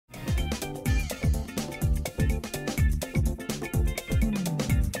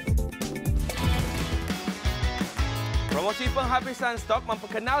Promosi penghabisan stok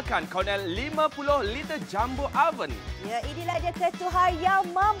memperkenalkan Cornel 50 liter jumbo oven. Ya, inilah dia ketuhar yang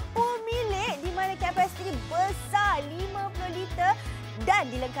mampu milik di mana kapasiti besar 50 liter dan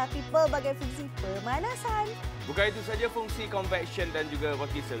dilengkapi pelbagai fungsi pemanasan. Bukan itu saja, fungsi convection dan juga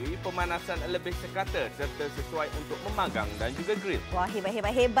rotisserie, pemanasan lebih sekata serta sesuai untuk memanggang dan juga grill. Wah,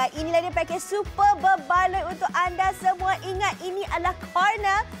 hebat. Inilah dia pakej super berbaloi untuk anda semua. Ingat, ini adalah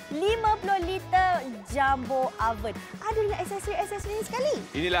Cornel 50 liter jumbo oven. Ada dengan aksesori sekali.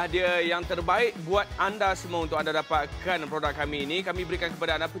 Inilah dia yang terbaik buat anda semua. Untuk anda dapatkan produk kami ini, kami berikan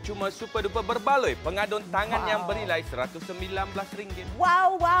kepada anda percuma super duper berbaloi pengadun tangan yang bernilai RM119.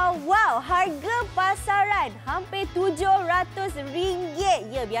 Wow. Harga pasaran hampir RM700.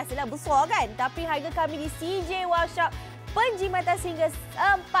 Ya, biasalah besar kan? Tapi harga kami di CJ Workshop penjimatan sehingga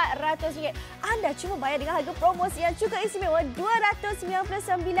RM400. Anda cuma bayar dengan harga promosi yang cukup istimewa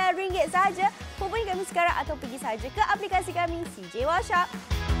RM299 sahaja. Hubungi kami sekarang atau pergi sahaja ke aplikasi kami CJ Workshop.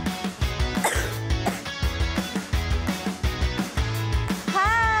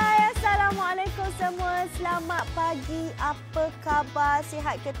 Assalamualaikum semua. Selamat pagi. Apa khabar?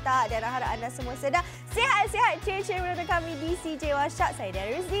 Sihat ke tak? Dan harap anda semua sedang sihat-sihat. Cik-cik menonton kami di CJ Workshop. Saya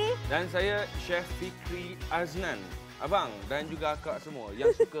Dara Rusdi. Dan saya Chef Fikri Aznan. Abang dan juga akak semua yang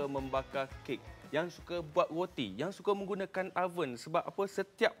suka membakar kek, yang suka buat roti, yang suka menggunakan oven. Sebab apa?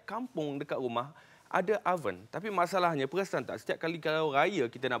 Setiap kampung dekat rumah ada oven. Tapi masalahnya, perasan tak? Setiap kali kalau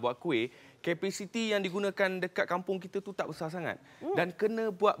raya kita nak buat kuih, kapasiti yang digunakan dekat kampung kita tu tak besar sangat. Dan kena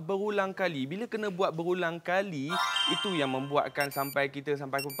buat berulang kali. Bila kena buat berulang kali, itu yang membuatkan sampai kita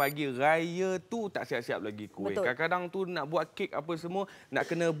sampai ke pagi raya tu tak siap-siap lagi kuih. Kadang-kadang tu nak buat kek apa semua, nak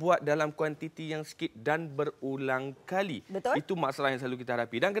kena buat dalam kuantiti yang sikit dan berulang kali. Betul. Itu masalah yang selalu kita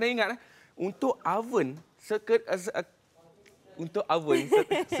hadapi. Dan kena ingat, untuk oven,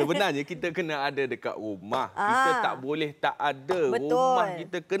 sebenarnya kita kena ada dekat rumah. Kita tak boleh tak ada. Betul. Rumah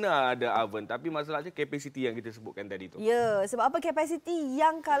kita kena ada oven. Tapi masalahnya kapasiti yang kita sebutkan tadi tu. Ya, sebab apa? Kapasiti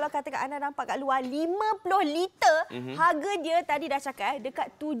yang kalau katakan anda nampak kat luar 50 liter, harga dia tadi dah cakap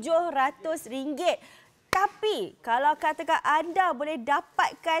dekat RM700. Tapi kalau katakan anda boleh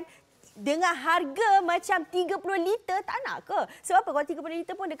dapatkan dengan harga macam 30 liter, tak nak ke? Sebab apa? Kalau 30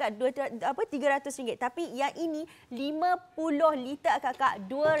 liter pun dekat RM300. Tapi yang ini 50 liter kakak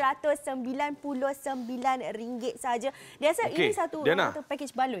RM299 saja. Dia rasa ini satu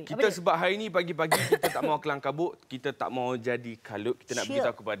package baloi. Kita sebab hari ini pagi-pagi kita tak mau kelang kabut, kita tak mau jadi kalut, kita nak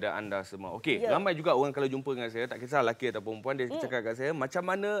beritahu kepada anda semua. Okey, ramai juga orang kalau jumpa dengan saya, tak kisah lelaki atau perempuan, dia cakap kat saya macam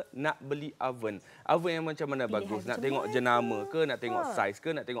mana nak beli oven. Oven yang macam mana bagus? Nak tengok jenama ke, nak tengok saiz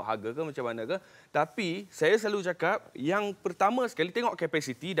ke, nak tengok harga ke, macam mana ke. Tapi saya selalu cakap yang pertama sekali tengok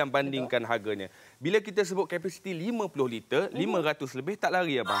kapasiti dan bandingkan harganya. Bila kita sebut kapasiti 50 liter, 500 lebih tak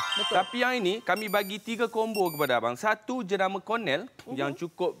lari abang. Tapi yang ini kami bagi 3 combo kepada abang. Satu, jenama Cornel yang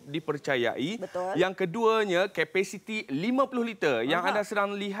cukup dipercayai. Yang keduanya kapasiti 50 liter yang anda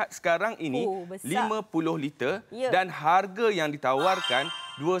sedang lihat sekarang ini 50 liter dan harga yang ditawarkan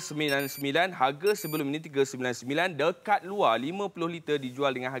RM299, harga sebelum ini RM399, dekat luar 50 liter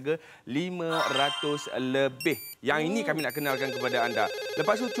dijual dengan harga RM500 lebih. Yang ini kami nak kenalkan kepada anda.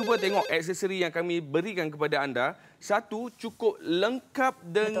 Lepas tu cuba tengok aksesori yang kami berikan kepada anda. Satu, cukup lengkap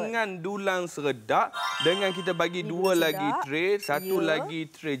dengan dulang seredak, dengan kita bagi dua lagi tray, satu lagi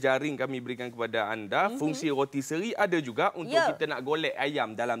tray jaring kami berikan kepada anda. Fungsi rotisserie ada juga untuk kita nak golek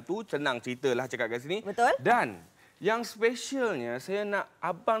ayam dalam tu, senang ceritalah cakap kat sini. Dan yang spesialnya, saya nak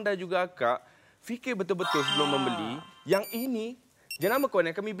abang dan juga akak fikir betul-betul sebelum membeli. Yang ini, jenama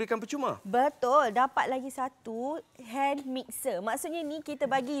Cornel kami berikan percuma. Betul. Dapat lagi satu hand mixer. Maksudnya ni kita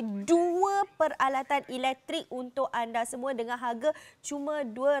bagi 2 peralatan elektrik untuk anda semua dengan harga cuma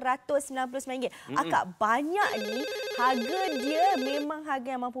RM299. Akak, banyak ni harga dia memang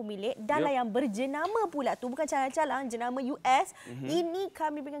harga yang mampu milik. Dan yang berjenama pula tu, bukan calang-calang, jenama US. Ini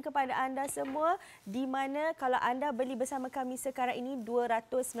kami berikan kepada anda semua, di mana kalau anda beli bersama kami sekarang ini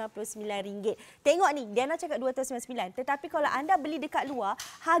RM299. Tengok ni, dia nak cakap RM299. Tetapi kalau anda beli dekat luar,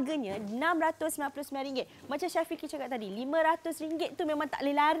 harganya RM699. Macam Syafiqi cakap tadi, RM500 tu memang tak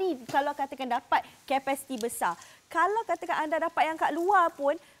boleh lari kalau katakan dapat kapasiti besar. Kalau katakan anda dapat yang kat luar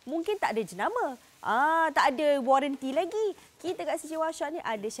pun, mungkin tak ada jenama. Tak ada waranti lagi. Kita kat CJ Workshop ni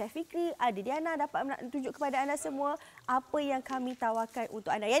ada Chef Fikri, ada Diana, dapat nak tunjuk kepada anda semua apa yang kami tawarkan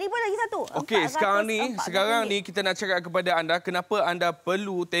untuk anda. Yang ni pun lagi satu. Okey, sekarang ni kita nak cakap kepada anda kenapa anda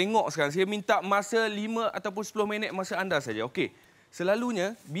perlu tengok sekarang. Saya minta masa 5 ataupun 10 minit masa anda saja. Okey.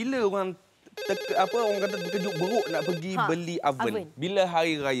 Selalunya bila orang orang kata terkejut beruk nak pergi beli oven. Bila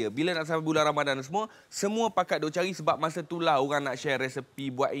hari raya, bila nak sampai bulan Ramadan semua pakat duk cari sebab masa itulah orang nak share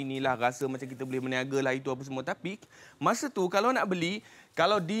resepi buat inilah, rasa macam kita boleh berniaga lah itu apa semua. Tapi masa tu kalau nak beli,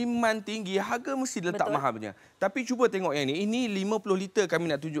 kalau demand tinggi, harga mesti letak mahalnya. Tapi cuba tengok yang ni. Ini 50 liter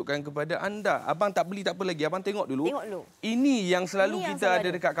kami nak tunjukkan kepada anda. Abang tak beli tak apa lagi. Abang tengok dulu. Tengok dulu. Ini yang selalu kita ada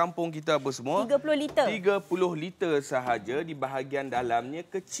dekat kampung kita apa semua. 30 liter. 30 liter sahaja. Di bahagian dalamnya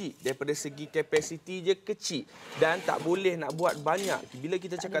kecil. Daripada segi kapasiti je kecil. Dan tak boleh nak buat banyak. Bila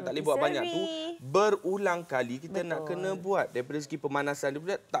kita cakap tak boleh buat banyak tu, berulang kali kita nak kena buat. Daripada segi pemanasan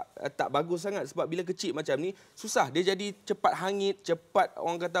dia tak bagus sangat. Sebab bila kecil macam ni, susah. Dia jadi cepat hangit, cepat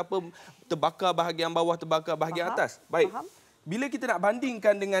orang kata apa, terbakar bahagian bawah, terbakar bahagian atas. Baik. Bila kita nak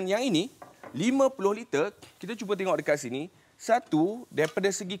bandingkan dengan yang ini, 50 liter, kita cuba tengok dekat sini. Satu, daripada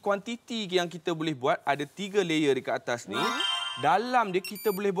segi kuantiti yang kita boleh buat, ada 3 layer dekat atas ni. Dalam dia kita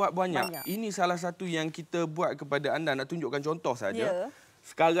boleh buat banyak. Ini salah satu yang kita buat kepada anda, nak tunjukkan contoh saja.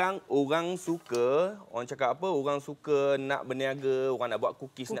 Sekarang orang suka, orang cakap apa, orang suka nak berniaga, orang nak buat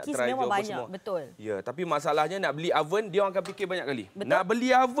cookies nak try memang apa banyak, semua. Betul. Ya, tapi masalahnya nak beli oven, dia orang akan fikir banyak kali. Nak beli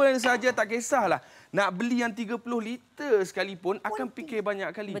oven saja tak kisahlah. Nak beli yang 30 liter sekalipun akan fikir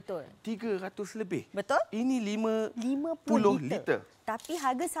banyak kali. Betul. 300 lebih. Betul. Ini 50 liter. Tapi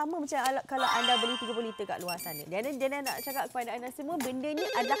harga sama macam kalau anda beli 30 liter kat luar sana. Dana nak cakap kepada anda semua, benda ni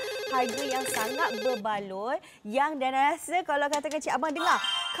adalah harga yang sangat berbaloi. Yang Dana rasa kalau katakan Cik Abang dengar,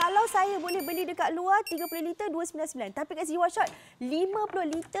 kalau saya boleh beli dekat luar 30 liter 299. Tapi kat Jiwa Shop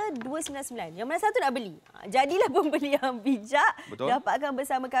 50 liter 299. Yang mana satu nak beli? Jadilah pembeli yang bijak. Betul. Dapatkan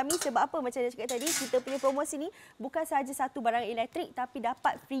bersama kami. Sebab apa macam Dana cakap tadi, kita punya promosi ni bukan sahaja satu barang elektrik, tapi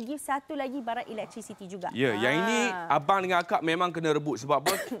dapat free gift satu lagi barang electricity juga. Ya, yang ini abang dengan akak memang kena rebut. Sebab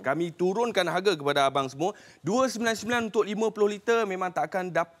apa? Kami turunkan harga kepada abang semua. 299 untuk 50 liter memang tak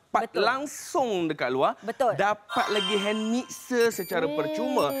akan dapat langsung dekat luar. Dapat lagi hand mixer secara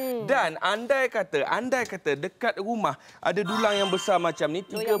percuma. Dan andai kata dekat rumah ada dulang yang besar macam ni,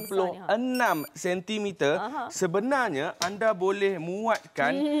 36 cm, sebenarnya anda boleh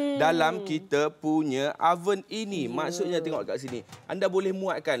muatkan dalam kita punya oven ini. Maksudnya tengok kat sini. Anda boleh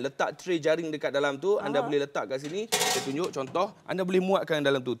muatkan, letak tray jaring dekat dalam tu, anda boleh letak kat sini. Saya tunjuk contoh, anda boleh muatkan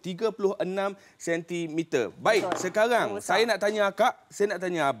dalam tu 36 cm. Baik, sekarang saya nak tanya akak, saya nak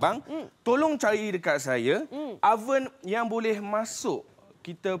tanya abang, tolong cari dekat saya oven yang boleh masuk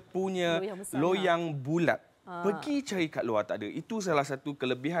kita punya loyang bulat. Pergi cari kat luar tak ada. Itu salah satu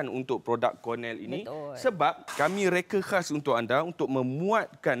kelebihan untuk produk Cornel ini. Sebab kami reka khas untuk anda untuk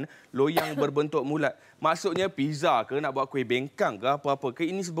memuatkan loyang berbentuk bulat. Maksudnya pizza ke, nak buat kuih bengkang ke, apa-apa ke.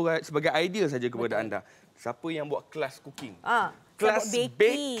 Ini sebagai idea saja kepada anda. Siapa yang buat kelas cooking? Kelas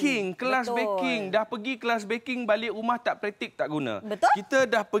baking. Kelas baking. Dah pergi kelas baking, balik rumah tak praktik, tak guna. Kita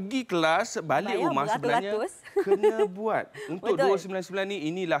dah pergi kelas, balik rumah sebenarnya kena buat. Untuk 299 ni,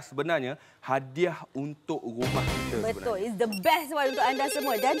 inilah sebenarnya hadiah untuk rumah kita sebenarnya. Betul. It's the best one untuk anda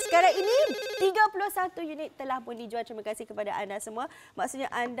semua. Dan sekarang ini 31 unit telah pun dijual. Terima kasih kepada anda semua. Maksudnya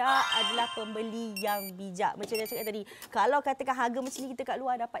anda adalah pembeli yang bijak. Macam yang cakap tadi, kalau katakan harga macam ni kita kat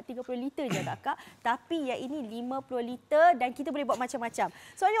luar dapat 30 liter je kakak. Tapi yang ini 50 liter dan kita boleh buat macam-macam.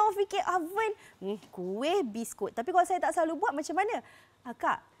 Soalnya orang fikir oven, kuih, biskut. Tapi kalau saya tak selalu buat, macam mana?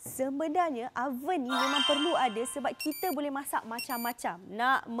 Kak, sebenarnya oven ni memang perlu ada sebab kita boleh masak macam-macam.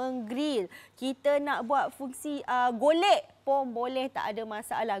 Nak menggrill, kita nak buat fungsi golek pun boleh, tak ada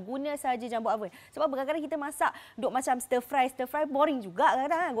masalah. Guna saja jambut oven. Sebab kadang-kadang kita masak duk macam stir fry boring juga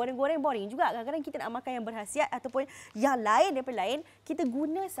kadang-kadang. Goreng-goreng boring juga. Kadang-kadang kita nak makan yang berkhasiat ataupun yang lain daripada lain, kita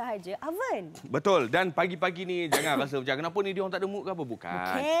guna sahaja oven. Betul. Dan pagi-pagi ni jangan rasa macam kenapa ni dia orang tak ada mood ke apa.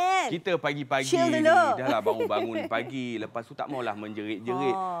 Bukan. Kita pagi-pagi ni dah lah bangun pagi. Lepas tu tak maulah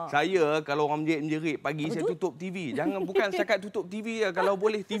menjerit-jerit. Saya kalau orang menjerit-jerit pagi, saya tutup TV. Jangan, bukan setakat tutup TV. Kalau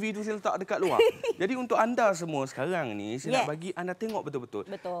boleh TV tu saya letak dekat luar. Jadi untuk anda semua sekarang ni, saya nak bagi anda tengok betul-betul.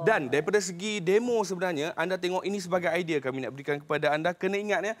 Dan daripada segi demo sebenarnya, anda tengok ini sebagai idea kami nak berikan kepada anda. Kena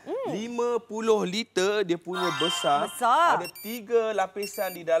ingat ya, 50 liter dia punya besar. Ada 3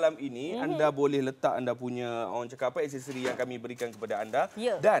 lapisan di dalam ini. Anda boleh letak anda punya, orang cakap apa, aksesori yang kami berikan kepada anda.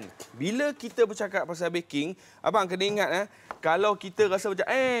 Dan bila kita bercakap pasal baking, abang kena ingat kalau kita rasa macam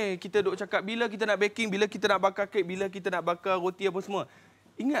kita duk cakap bila kita nak baking, bila kita nak bakar kek, bila kita nak bakar roti apa semua.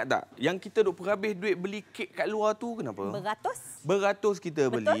 Ingat tak? Yang kita duk perhabis duit beli kek kat luar tu kenapa? Beratus kita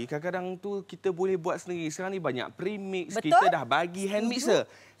beli. Kadang-kadang tu kita boleh buat sendiri. Sekarang ni banyak premix. Kita dah bagi hand mixer.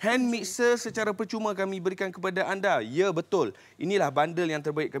 Hand mixer secara percuma kami berikan kepada anda. Ya, betul. Inilah bundle yang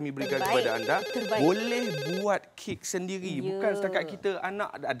terbaik kami berikan kepada anda. Boleh buat kek sendiri. Bukan setakat kita anak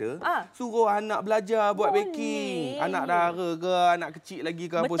ada. Suruh anak belajar buat baking. Anak dara ke, anak kecil lagi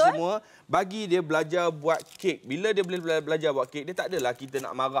ke apa semua. Bagi dia belajar buat kek. Bila dia boleh belajar buat kek, dia tak adalah kita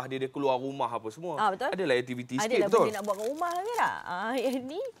nak marah dia keluar rumah apa semua. Betul. Adalah aktiviti sikit, adalah betul. Adalah nak buat kat rumah ke tak? Yang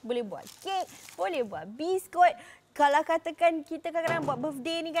ni boleh buat kek, boleh buat biskut. Kalau katakan kita kadang-kadang buat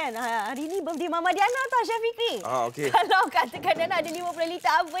birthday ni kan, hari ni birthday Mama Diana tau, Syafiqi. Okay. Kalau katakan Diana ada 50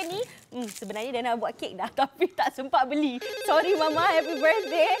 liter oven ni, sebenarnya Diana buat kek dah tapi tak sempat beli. Sorry Mama, happy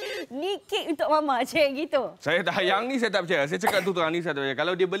birthday. Ni kek untuk Mama, macam gitu. Saya tak, yang ni saya tak percaya. Saya cakap tu terang ni saya tak percaya.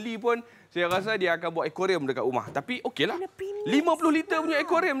 Kalau dia beli pun, saya rasa dia akan buat aquarium dekat rumah. Tapi okeylah. 50 liter punya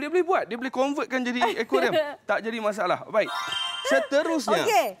aquarium dia boleh buat. Dia boleh convertkan jadi aquarium. Tak jadi masalah. Baik.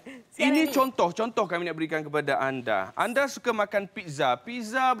 Seterusnya. Ini contoh kami nak berikan kepada anda. Anda suka makan pizza.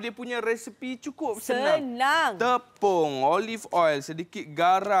 Pizza dia punya resepi cukup senang. Tepung, olive oil, sedikit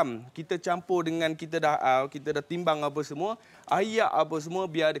garam. Kita campur dengan kita dah timbang apa semua. Ayak apa semua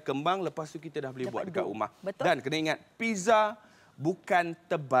biar dia kembang. Lepas tu kita dah boleh buat dekat rumah. Betul. Dan kena ingat, pizza bukan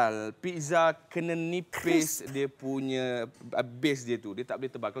tebal. Pizza kena nipis dia punya base dia tu. Dia tak boleh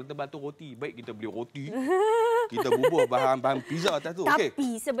tebal. Kalau tebal tu roti. Baik kita beli roti. Kita bubuh bahan-bahan pizza atas tu.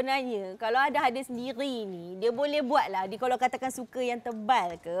 Tapi sebenarnya kalau ada sendiri ni, dia boleh buatlah. Dia kalau katakan suka yang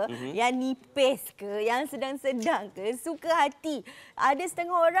tebal ke, yang nipis ke, yang sedang-sedang ke, suka hati. Ada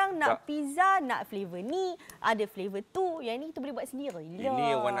setengah orang nak pizza, nak flavor ni, ada flavor tu. Yang ni kita boleh buat sendiri lah. Ini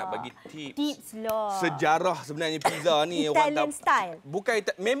orang nak bagi tips. Tips lah. Sejarah sebenarnya pizza ni. Italian style. Bukan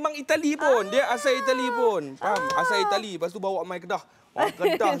memang Itali pun. Dia asal Itali pun. Faham? Asal Itali. Lepas tu bawa mai Kedah. Orang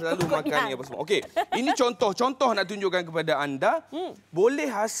Kedah selalu makan ni apa semua. Okey. Ini contoh nak tunjukkan kepada anda. Boleh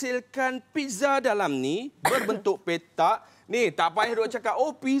hasilkan pizza dalam ni berbentuk petak. Ni, tak payah duk cakap,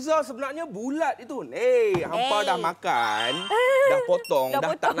 oh pizza sebenarnya bulat itu. Hampa dah makan, dah potong,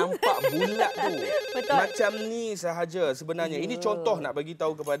 dah tak nampak bulat tu. Betul. Macam ni sahaja sebenarnya. Ini contoh nak bagi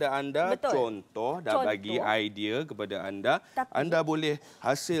tahu kepada anda. Betul. Contoh dah bagi idea kepada anda. Anda boleh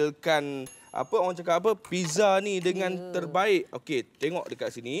hasilkan orang cakap pizza ni dengan terbaik. Okey, tengok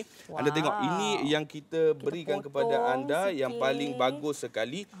dekat sini. Anda tengok ini yang kita berikan kepada anda yang paling bagus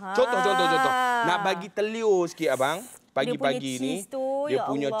sekali. Contoh. Nak bagi telur sikit abang. Pagi-pagi ni dia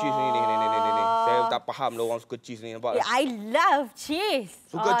punya cheese ni. Saya tak faham lah orang suka cheese ni, nampak. I love cheese.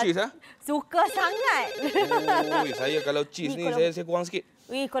 Suka cheese Suka sangat. Saya kalau cheese ni saya kurang sikit.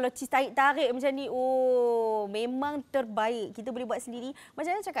 Kalau cheese tarik-tarik macam ni, memang terbaik. Kita boleh buat sendiri.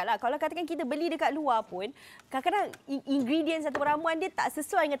 Macam mana cakap lah, kalau katakan kita beli dekat luar pun, kadang-kadang ingredients atau ramuan dia tak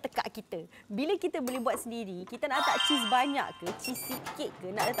sesuai dengan tekak kita. Bila kita boleh buat sendiri, kita nak letak cheese banyak ke, cheese sikit ke,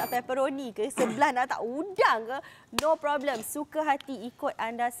 nak letak pepperoni ke, sebelah nak letak udang ke, no problem. Suka hati ikut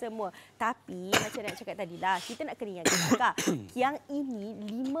anda semua. Tapi, macam nak cakap tadi lah, kita nak kena ingat Kak, yang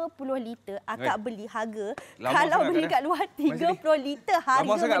ini 50 liter akak beli harga. Kalau beli kat luar 30 liter harga.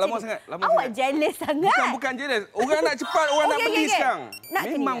 Lama sangat. Awak jealous sangat. Bukan jealous. Orang nak cepat, orang nak beli sekarang.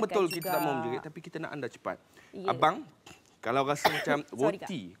 Memang betul juga. Kita tak mau menjerit, tapi kita nak anda cepat. Abang, kalau rasa macam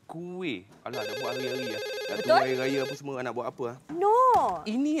roti, kuih, alah dah buat hari-hari lah. Nak tunggu hari raya apa semua, nak buat apa? No.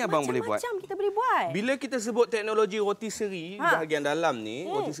 Ini abang boleh buat. Macam-macam kita boleh buat. Bila kita sebut teknologi roti seri, bahagian dalam ni,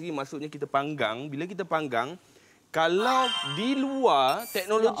 roti seri maksudnya kita panggang. Bila kita panggang, kalau di luar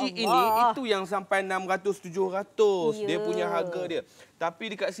teknologi ini itu yang sampai 600-700 dia punya harga dia.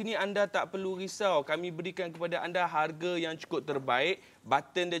 Tapi dekat sini anda tak perlu risau. Kami berikan kepada anda harga yang cukup terbaik.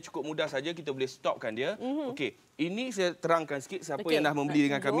 Button dia cukup mudah saja, kita boleh stopkan dia. Okey, ini saya terangkan sikit siapa yang dah membeli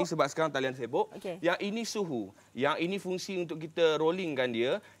dengan kami sebab sekarang talian sibuk. Yang ini suhu, yang ini fungsi untuk kita rollingkan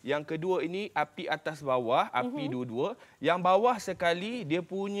dia. Yang kedua ini api atas bawah, api dua-dua. Yang bawah sekali dia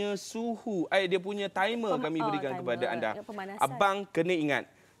punya suhu, dia punya timer kami berikan kepada anda. Abang kena ingat,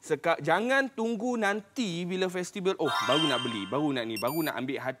 jangan tunggu nanti bila festival, baru nak beli, baru nak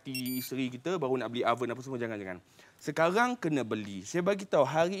ambil hati isteri kita, baru nak beli oven apa semua, jangan. Sekarang kena beli. Saya bagi tahu,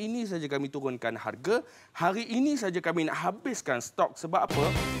 hari ini saja kami turunkan harga, hari ini saja kami nak habiskan stok. Sebab apa?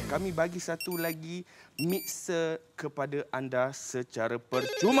 Kami bagi satu lagi mixer kepada anda secara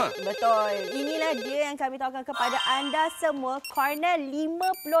percuma. Betul. Inilah dia yang kami tawarkan kepada anda semua. Cornel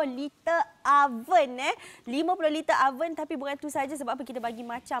 50 liter oven. 50 liter oven, tapi bukan itu saja. Sebab apa? Kita bagi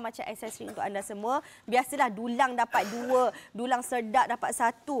macam-macam aksesori untuk anda semua. Biasalah dulang dapat 2, dulang sedap dapat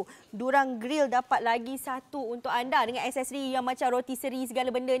 1, dulang grill dapat lagi 1 untuk anda dengan aksesori yang macam roti seri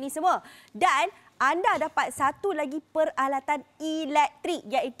segala benda ni semua. Dan anda dapat satu lagi peralatan elektrik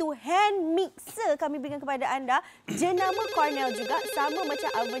iaitu hand mixer kami berikan kepada anda. Jenama Cornel juga, sama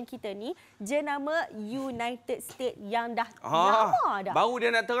macam oven kita ni, jenama United States yang dah lama dah. Baru dia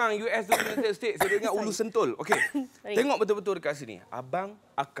nak terang US tu United States, saya ingat Ulu Sentul. Okey. Tengok betul-betul dekat sini. Abang,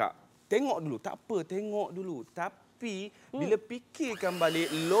 akak, tengok dulu. Tak apa, tengok dulu. Tapi bila fikirkan balik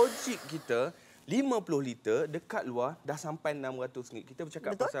logik kita, 50 liter dekat luar dah sampai RM600. Kita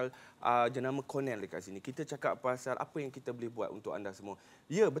bercakap pasal jenama Cornel dekat sini. Kita cakap pasal apa yang kita boleh buat untuk anda semua.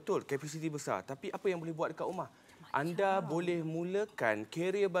 Ya, betul, kapasiti besar. Tapi apa yang boleh buat dekat rumah? Anda boleh mulakan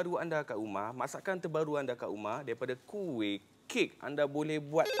kerja baru anda kat rumah, masakan terbaru anda kat rumah, daripada kuih, kek. Anda boleh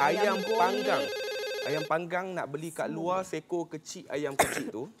buat ayam panggang. Ayam panggang nak beli kat luar, seekor kecil ayam kecil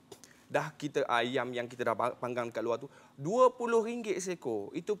tu. Dah kita ayam yang kita dah panggang kat luar tu RM20 seekor.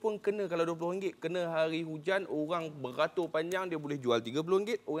 Itu pun kena, kalau RM20 kena hari hujan, orang beratur panjang dia boleh jual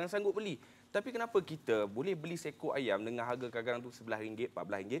RM30, orang sanggup beli. Tapi kenapa kita boleh beli seekor ayam dengan harga kadang-kadang tu RM11,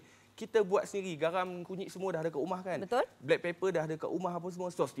 RM14? Kita buat sendiri, garam, kunyit semua dah ada kat rumah kan? Betul. Black pepper dah ada kat rumah, apa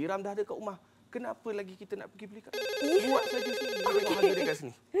semua, sos tiram dah ada kat rumah. Kenapa lagi kita nak pergi beli kat? Buat saja sendiri. Tengok harga dia kat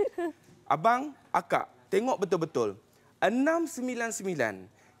sini. Abang, akak, tengok betul-betul.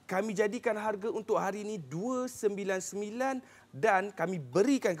 699. Kami jadikan harga untuk hari ini 299 dan kami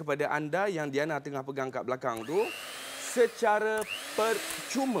berikan kepada anda yang Diana tengah pegang kat belakang tu secara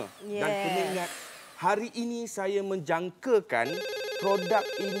percuma. Dan kena ingat, hari ini saya menjangkakan produk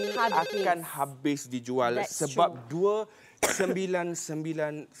ini akan habis dijual. Sebab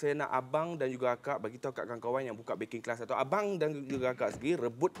 299 saya nak abang dan juga akak bagi tahu kat kawan-kawan yang buka baking class atau abang dan juga akak sendiri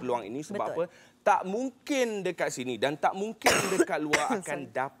rebut peluang ini sebab apa? Tak mungkin dekat sini dan tak mungkin dekat luar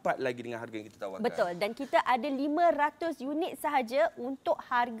akan dapat lagi dengan harga yang kita tawarkan. Betul, dan kita ada 500 unit sahaja untuk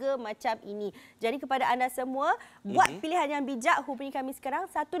harga macam ini. Jadi kepada anda semua, buat pilihan yang bijak, hubungi kami sekarang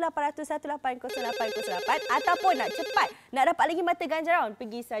 1800180808 ataupun nak cepat, nak dapat lagi mata ganjaran,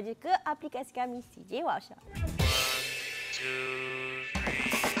 pergi saja ke aplikasi kami CJ Wowshop.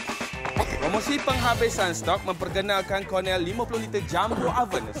 Promosi penghabisan stok memperkenalkan Cornel 50 liter jumbo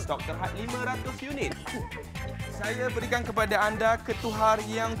oven. Stok terhad 500 unit. Saya berikan kepada anda ketuhar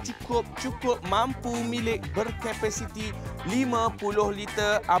yang cukup mampu milik berkapasiti 50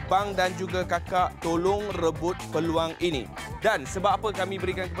 liter. Abang dan juga kakak tolong rebut peluang ini. Dan sebab apa kami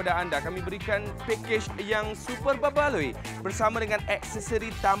berikan kepada anda? Kami berikan package yang super berbaloi bersama dengan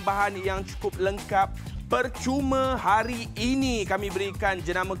aksesori tambahan yang cukup lengkap. Percuma hari ini kami berikan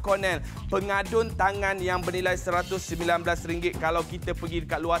jenama Cornel, pengadun tangan yang bernilai RM119. Kalau kita pergi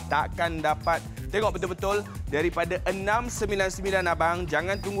dekat luar takkan dapat. Tengok betul-betul daripada 699 abang.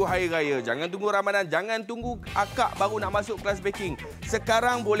 Jangan tunggu hari raya, jangan tunggu Ramadan, jangan tunggu akak baru nak masuk kelas baking.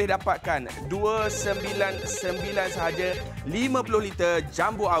 Sekarang boleh dapatkan 299 sahaja 50 liter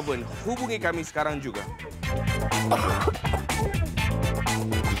jumbo oven. Hubungi kami sekarang juga.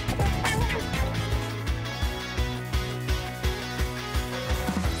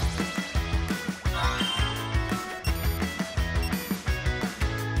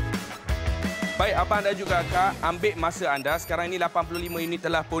 Baik, abang dan juga akak, ambil masa anda. Sekarang ini 85 unit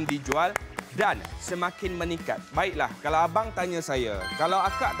telah pun dijual dan semakin meningkat. Baiklah, kalau abang tanya saya, kalau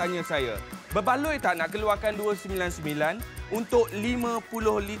akak tanya saya, berbaloi tak nak keluarkan 299 untuk 50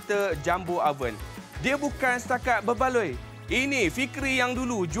 liter jumbo oven? Dia bukan setakat berbaloi. Ini Fikri yang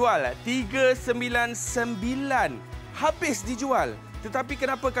dulu jual 399. Habis dijual. Tetapi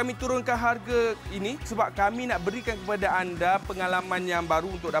kenapa kami turunkan harga ini? Sebab kami nak berikan kepada anda pengalaman yang baru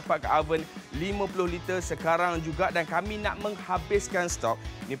untuk dapat ke oven 50 liter sekarang juga dan kami nak menghabiskan stok.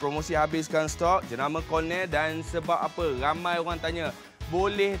 Ini promosi habiskan stok, jenama Cornel dan sebab apa? Ramai orang tanya,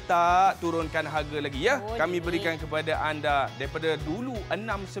 boleh tak turunkan harga lagi? Ya, boleh. Kami berikan kepada anda daripada dulu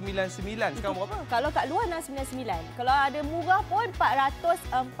 699. Sekarang berapa? Kalau kat luar 699. Kalau ada murah pun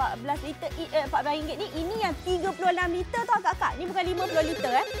 414 liter, RM14 ni. Ini yang 36 liter tau kakak. Ni bukan 50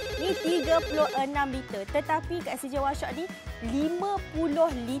 liter Ni 36 liter. Tetapi kat CJ Wowshop ni 50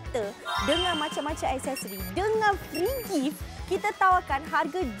 liter dengan macam-macam aksesori. Dengan free gift, kita tawarkan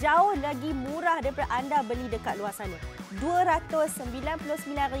harga jauh lagi murah daripada anda beli dekat luar sana.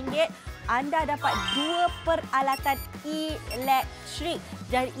 RM299, anda dapat 2 peralatan elektrik.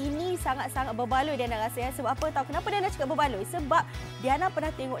 Dan ini sangat-sangat berbaloi Diana rasa. Sebab apa tahu kenapa Diana cakap berbaloi? Sebab Diana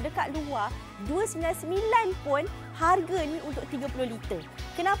pernah tengok dekat luar, 299 pun harga ni untuk 30 liter.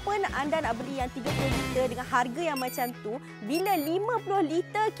 Kenapa anda nak beli yang 30 liter dengan harga yang macam tu, bila 50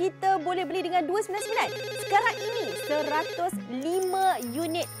 liter kita boleh beli dengan 299? Sekarang ini 105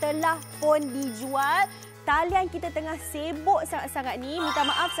 unit telah pun dijual. talian kita tengah sibuk sangat-sangat ni. Minta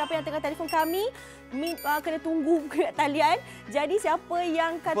maaf siapa yang tengah telefon kami. Kena tunggu kat talian. Jadi siapa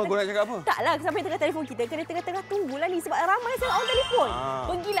yang kata... Apa? Kau nak cakap apa? Taklah, siapa yang tengah telefon kita. Kena tengah-tengah tunggulah ni. Sebab ramai sangat orang telefon.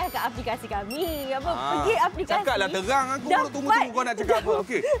 Pergilah ke aplikasi kami. Pergi aplikasi. Cakaplah terang. Aku baru tunggu-tunggu kau nak cakap apa.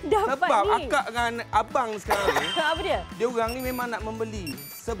 Okey. Sebab akak dengan abang sekarang ni. Apa dia? Dia orang ni memang nak membeli.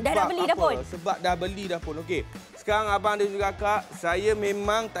 Sebab dah nak beli dah pun. Sebab dah beli dah pun. Okey. Sekarang abang dan juga akak, saya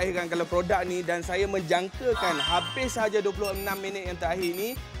memang tak heran kalau produk ni dan saya menjangkakan habis sahaja 26 minit yang terakhir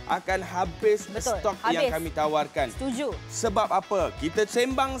ni akan habis stok yang kami tawarkan. Setuju. Sebab apa? Kita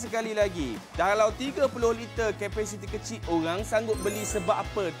sembang sekali lagi. Kalau 30 liter kapasiti kecil orang sanggup beli sebab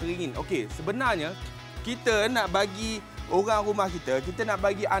apa teringin. Okey, sebenarnya kita nak bagi orang rumah kita nak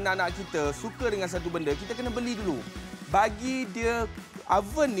bagi anak-anak kita suka dengan satu benda, kita kena beli dulu. Bagi dia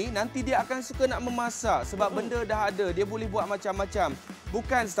oven ni nanti dia akan suka nak memasak sebab benda dah ada, dia boleh buat macam-macam.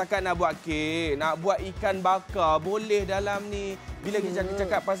 Bukan setakat nak buat kek, nak buat ikan bakar boleh dalam ni. Bila kita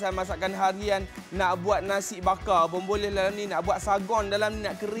cakap pasal masakan harian, nak buat nasi bakar pun boleh dalam ni, nak buat sagon dalam ni,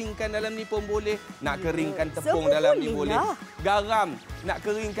 nak keringkan dalam ni pun boleh, nak keringkan tepung dalam ni boleh. Garam nak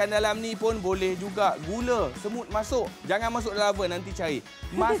keringkan dalam ni pun boleh juga. Gula, semut masuk. Jangan masuk dalam oven, nanti cari.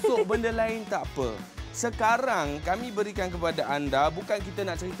 Masuk benda lain tak apa. Sekarang kami berikan kepada anda, bukan kita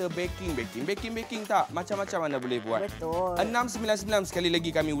nak cerita baking tak. Macam-macam anda boleh buat. Betul. 699 sekali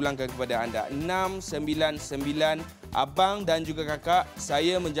lagi kami ulangkan kepada anda. 699 abang dan juga kakak.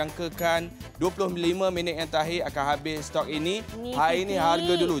 Saya menjangkakan 25 minit yang terakhir akan habis stok ini. Hari ini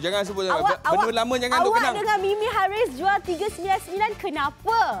harga dulu. Jangan sebut benda lama jangan duk kenang. Awak dengan Mimi Haris jual 399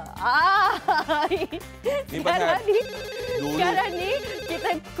 kenapa? Sekarang ni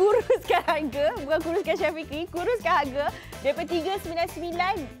kita kuruskan harga, bukan kuruskan Syafiqi, kuruskan harga daripada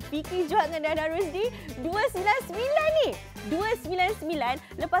 399 Fikri jual dengan Dana Rusdi 299 ni.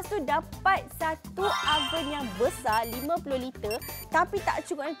 299, lepas tu dapat satu oven yang besar 50 liter, tapi tak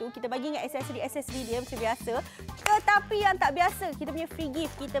cukup itu kita bagi dengan aksesori dia macam biasa. Tetapi yang tak biasa, kita punya free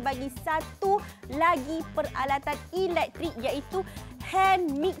gift, kita bagi satu lagi peralatan elektrik iaitu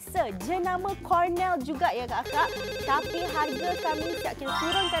hand mixer. Jenama Cornel juga ya kakak. Tapi harga kami tak kita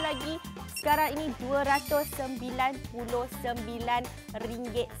turunkan lagi. Sekarang ini RM299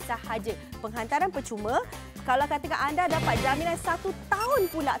 sahaja. Penghantaran percuma. Kalau katakan anda dapat jaminan 1 tahun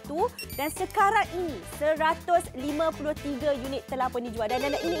pula tu, dan sekarang ini 153 unit telah pun dijual. Dan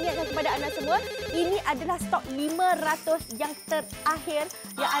anda ingin ingatkan kepada anda semua, ini adalah stok 500 yang terakhir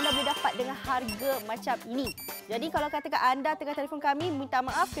yang anda boleh dapat dengan harga macam ini. Jadi kalau katakan anda tengah telefon kami, minta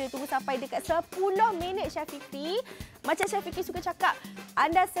maaf kena tunggu sampai dekat 10 minit Syafiqi. Macam Syafiqi suka cakap,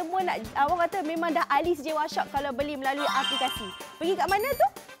 anda semua nak, awak kata memang dah ahli CJ Wow Shop kalau beli melalui aplikasi. Pergi kat mana tu?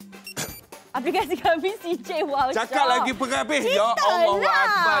 Aplikasi kami CJ Wow Shop. Cakap lagi perhabis. Ya Allah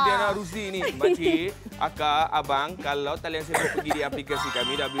Akbar Dana Rusdi ni. Makcik, akak, abang, kalau talian sibuk pergi di aplikasi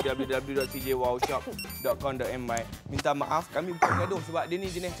kami www.cjwowshop.com.my. Minta maaf, kami bukan gaduh sebab dia ni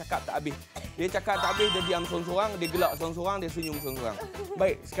jenis cakap tak habis. Dia cakap tak habis, dia diam sorang-sorang, dia gelak sorang-sorang, dia senyum sorang-sorang.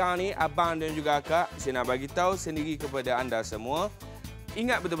 Baik, sekarang ni abang dan juga akak, saya nak bagi tahu sendiri kepada anda semua.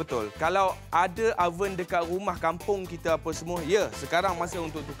 Ingat betul-betul, kalau ada oven dekat rumah kampung kita apa semua, ya, sekarang masa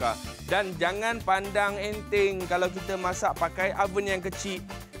untuk tukar. Dan jangan pandang enteng kalau kita masak pakai oven yang kecil.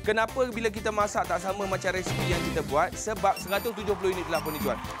 Kenapa bila kita masak tak sama macam resipi yang kita buat? Sebab 170 unit telah pun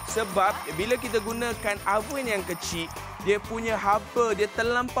dijual. Sebab bila kita gunakan oven yang kecil, dia punya haba dia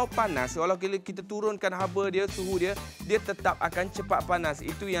terlampau panas. Kalau kita turunkan haba dia, suhu dia, dia tetap akan cepat panas.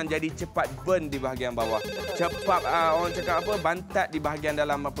 Itu yang jadi cepat burn di bahagian bawah. Cepat orang cakap apa, bantat di bahagian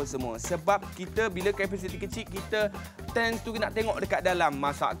dalam apa semua. Sebab kita bila kapasiti kecil, kita tends tu nak tengok dekat dalam.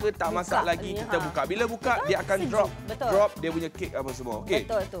 Masak ke tak masak lagi, kita buka. Bila buka, dia akan drop dia punya kek apa semua. Okey.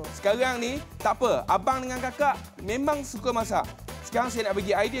 Betul. Sekarang ni, tak apa. Abang dengan kakak memang suka masak. Sekarang saya nak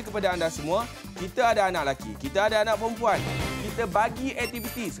bagi idea kepada anda semua. Kita ada anak lelaki, kita ada anak perempuan. Kita bagi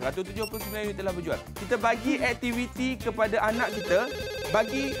aktiviti, 179 unit telah berjual. Kita bagi aktiviti kepada anak kita,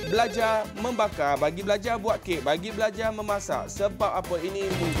 bagi belajar membakar, bagi belajar buat kek, bagi belajar memasak. Sebab apa? Ini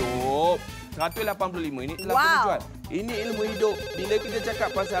ilmu hidup. 185 ini telah berjual. Ini ilmu hidup. Bila kita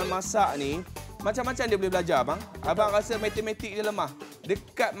cakap pasal masak ni, macam-macam dia boleh belajar, abang. Abang rasa matematik dia lemah.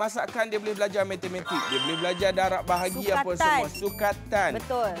 Dekat masakan dia boleh belajar matematik. Dia boleh belajar darab bahagi apa semua. Sukatan.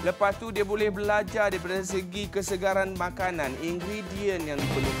 Betul. Lepas tu dia boleh belajar daripada segi kesegaran makanan, ingredient yang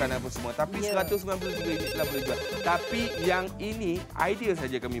diperlukan apa semua. Tapi 193 ini telah boleh jual. Tapi yang ini idea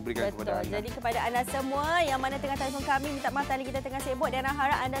saja kami berikan kepada anda. Jadi kepada anda semua yang mana tengah telefon kami, minta maaf tadi kita tengah sibuk dan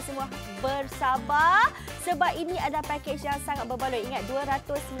harap anda semua bersabar sebab ini adalah package yang sangat berbaloi. Ingat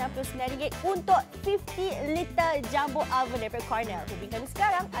RM299 untuk 50 liter jumbo oven daripada Cornel. Hubungkan TV9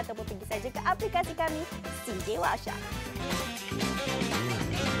 sekarang ataupun pergi saja ke aplikasi kami CJ Warsha.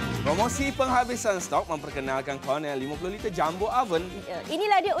 Promosi penghabisan stok memperkenalkan Cornel 50 liter jumbo oven.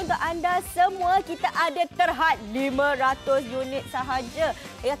 Inilah dia untuk anda semua. Kita ada terhad 500 unit sahaja.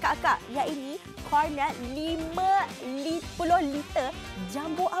 Ya kakak, yang ini Cornel 50 liter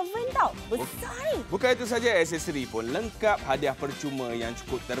jumbo oven tau. Besar ni. Bukan itu saja, aksesori pun lengkap, hadiah percuma yang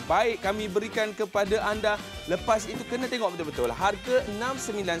cukup terbaik kami berikan kepada anda. Lepas itu kena tengok betul-betul. Harga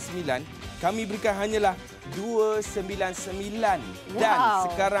 699 kami berikan hanyalah 299. Dan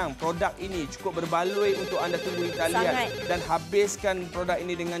sekarang produk ini cukup berbaloi untuk anda tunggu di talian dan habiskan produk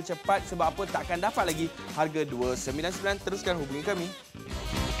ini dengan cepat. Sebab apa? Takkan dapat lagi harga 299. Teruskan hubungi kami.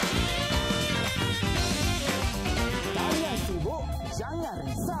 Kalian sibuk? Jangan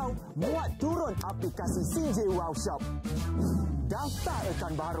risau. Muat turun aplikasi CJ Wow Shop. Daftar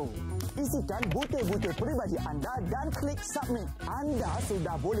akaun baru. Isikan butir-butir peribadi anda dan klik submit. Anda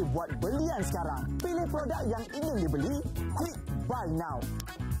sudah boleh buat belian sekarang. Pilih produk yang ingin dibeli, klik buy now.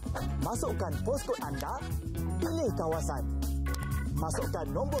 Masukkan postcode anda, pilih kawasan. Masukkan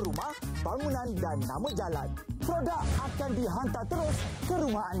nombor rumah, bangunan dan nama jalan. Produk akan dihantar terus ke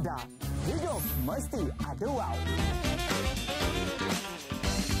rumah anda. Hidup mesti ada wow.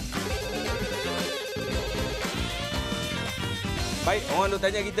 Baik, orang nak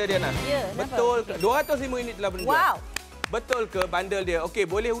tanya kita, Diana. Ya, betul ke? 205 unit telah berjual. Wow. Betul ke bundle dia? Okey,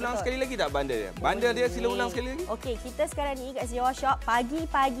 boleh ulang sekali lagi tak bundle dia? Bundle dia sila ulang sekali lagi. Okey, kita sekarang ni kat CJ Shop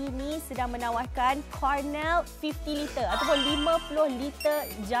pagi-pagi ni sedang menawarkan Cornel 50 liter ataupun 50 liter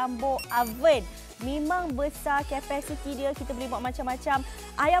jumbo oven. Memang besar kapasiti dia, kita boleh buat macam-macam.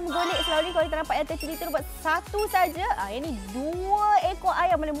 Ayam golek selalu ni kalau kita nampak yang 30 liter buat satu saja. Ini 2 ekor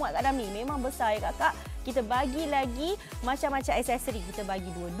ayam boleh muat kat dalam ni. Memang besar ya kakak. Kita bagi lagi macam-macam aksesori. Kita bagi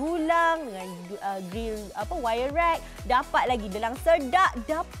 2 dulang dengan grill wire rack, dapat lagi delang sedak,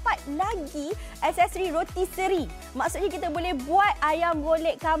 dapat lagi aksesori rotisserie. Maksudnya kita boleh buat ayam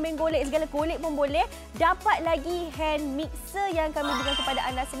golek, kambing golek, segala golek pun boleh. Dapat lagi hand mixer yang kami berikan kepada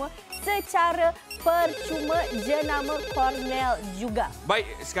anda semua secara percuma, jenama Cornel juga. Baik,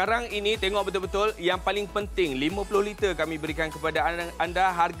 sekarang ini tengok betul-betul yang paling penting 50 liter kami berikan kepada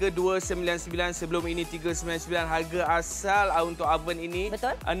anda harga 299, sebelum ini 399. Harga asal untuk oven ini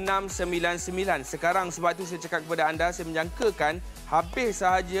betul 699. Sekarang sebab itu saya cakap kepada anda, saya menjangkakan habis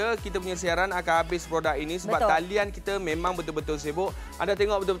sahaja kita punya siaran akan habis produk ini sebab talian kita memang betul-betul sibuk. Anda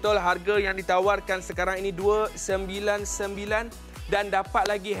tengok betul-betul harga yang ditawarkan sekarang ini 299 dan dapat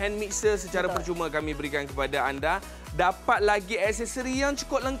lagi hand mixer secara percuma kami berikan kepada anda. Dapat lagi aksesori yang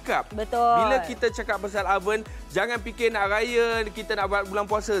cukup lengkap. Betul. Bila kita cakap pasal oven, jangan fikir nak raya, kita nak buat bulan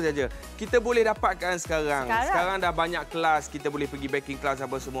puasa saja. Kita boleh dapatkan sekarang. Sekarang dah banyak kelas, kita boleh pergi baking class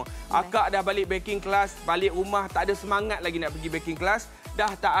apa semua. Akak dah balik baking class, balik rumah tak ada semangat lagi nak pergi baking class.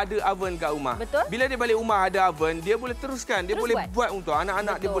 Dah tak ada oven kat rumah. Betul. Bila dia balik rumah ada oven, dia boleh teruskan. Dia boleh buat untuk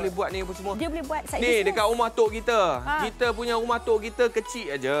anak-anak, dia boleh buat ni apa semua. Dia boleh buat side ni business. dekat rumah tok kita. Kita punya rumah tok kita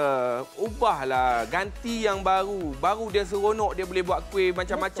kecil aja. Ubahlah, ganti yang baru. Baru dia seronok, dia boleh buat kuih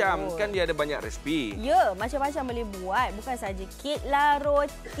macam-macam. Kan dia ada banyak resipi. Ya, macam-macam boleh buat. Bukan saja kek lah,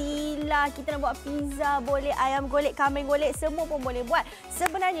 roti lah. Kita nak buat pizza boleh, ayam golek, kambing golek, semua pun boleh buat.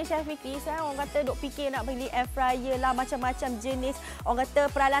 Sebenarnya Chef Fikri, sekarang orang kata duk fikir nak beli air fryer lah, macam-macam jenis. Orang kata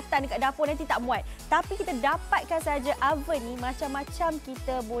peralatan dekat dapur nanti tak muat. Tapi kita dapatkan saja oven ni, macam-macam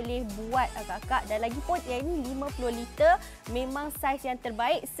kita boleh buat kakak. Dan lagi pun yang ini 50 liter memang saiz yang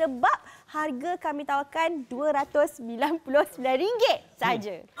terbaik sebab harga kami tawarkan RM299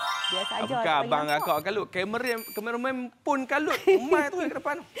 saja. Dia saja. Bukan abang akak kalut. Kameraman pun kalut. Mai tu ke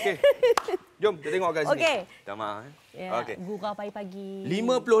depan. Okey. Jom kita tengok kat sini. Okey. Tak maaf. Ya, Okey. gurau pagi-pagi.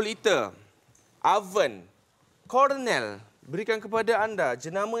 50 liter oven Cornel berikan kepada anda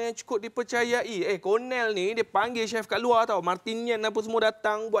jenama yang cukup dipercayai. Cornel ni dia panggil chef kat luar tau. Martinian apa semua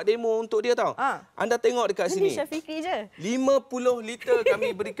datang buat demo untuk dia tau. Anda tengok dekat sini. Ini Chef Fikri je. 50 liter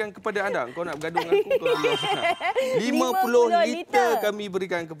kami berikan kepada anda. Kau nak bergaduh dengan aku? Kau dulu. 50 liter kami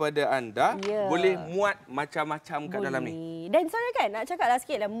berikan kepada anda. Boleh muat macam-macam kat dalam ni. Dan sebenarnya kan nak cakaplah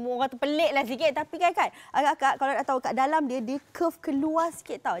sikitlah, orang tu peliklah sikit tapi kan agak-agak kalau nak tahu kat dalam dia curve keluar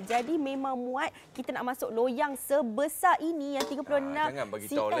sikit tau. Jadi memang muat. Kita nak masuk loyang sebesar ini yang 36. Jangan bagi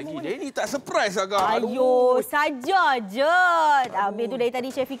tahu lagi. Dia ni tak surprise agak. Ayo, saja je. Habis tu dari tadi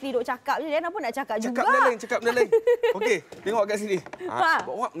Chef Fikri duk cakap je. Dia pun nak cakap juga. Cakap benda lain. Okey, tengok kat sini.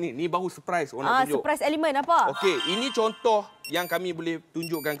 Ni baru surprise orang nak tunjuk. Surprise element apa? Okey, ini contoh yang kami boleh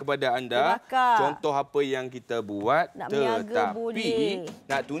tunjukkan kepada anda. Contoh apa yang kita buat. Nak berniaga boleh.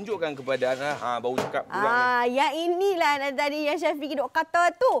 Nak tunjukkan kepada anda. Baru cakap. Yang inilah tadi yang Chef Vicky dok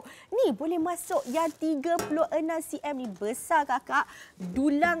kata tu. Ni boleh masuk yang 36 cm ni. Besar kakak.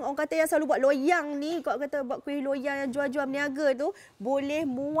 Dulang orang kata yang selalu buat loyang ni. Kau kata buat kuih loyang yang jual-jual berniaga tu. Boleh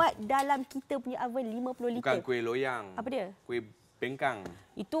muat dalam kita punya oven 50 liter. Bukan kuih loyang. Apa dia? Kuih bengkang.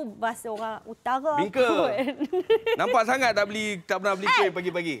 Itu bahasa orang utara. Bingka. Nampak sangat tak pernah beli kuih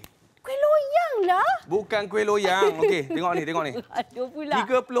pagi-pagi. Kuih loyang lah. Bukan kuih loyang. Okey, tengok ni. Aduh pula.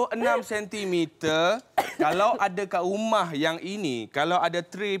 36 cm. Kalau ada kat rumah yang ini, kalau ada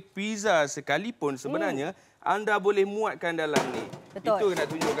tray pizza sekalipun sebenarnya, anda boleh muatkan dalam ni. Betul. Itu nak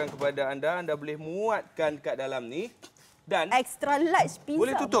tunjukkan kepada anda. Anda boleh muatkan kat dalam ni. Dan extra large pizza.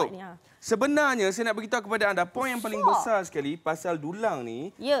 boleh tutup. Sebenarnya saya nak beritahu kepada anda poin yang paling besar sekali pasal dulang ni.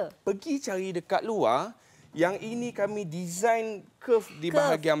 Pergi cari dekat luar. Yang ini kami design curve di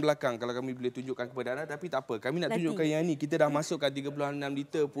bahagian belakang. Kalau kami boleh tunjukkan kepada anda. Tapi tak apa. Kami nak tunjukkan yang ini. Kita dah masukkan 36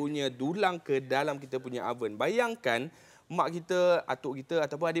 liter punya dulang ke dalam kita punya oven. Bayangkan mak kita, atuk kita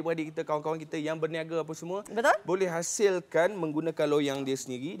ataupun adik-beradik kita, kawan-kawan kita yang berniaga apa semua. Betul? Boleh hasilkan menggunakan loyang dia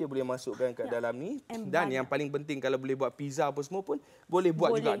sendiri. Dia boleh masukkan kat dalam ni. Dan yang paling penting kalau boleh buat pizza apa semua pun boleh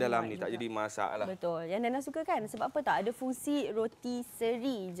buat juga dalam ni. Tak jadi masalah. Betul. Yang Nana suka kan? Sebab apa tak? Ada fungsi roti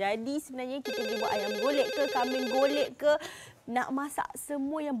seri. Jadi sebenarnya kita boleh buat ayam golek ke, kambing golek ke. Nak masak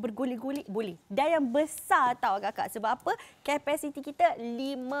semua yang bergolek-golek boleh. Dan yang besar tau kakak. Sebab apa? Kapasiti kita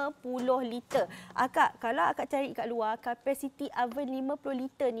 50 liter. Akak, kalau akak cari kat luar, kapasiti oven 50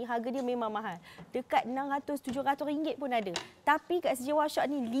 liter ni harga dia memang mahal. Dekat 600-700 ringgit pun ada. Tapi kat CJ Workshop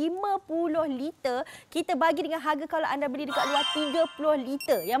ni 50 liter, kita bagi dengan harga kalau anda beli dekat luar 30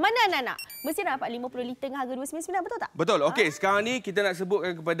 liter. Yang mana anda nak? Mesti nak dapat 50 liter dengan harga 299, betul tak? Betul. Okey, sekarang ni kita nak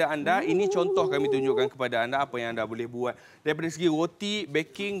sebutkan kepada anda. Ini contoh kami tunjukkan kepada anda apa yang anda boleh buat. Daripada segi roti,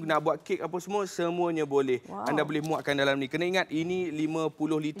 baking, nak buat kek apa semua, semuanya boleh. Anda boleh muatkan dalam ni. Kena ingat, ini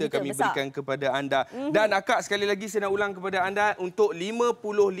 50 liter kami besar berikan kepada anda. Dan akak, sekali lagi saya nak ulang kepada anda, untuk 50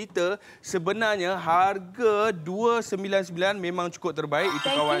 liter, sebenarnya harga 299 memang cukup terbaik. Itu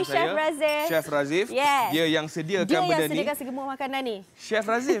kawan saya, Chef Razif. Dia yang sediakan benda ni. Dia yang sediakan segemur makanan ni. Chef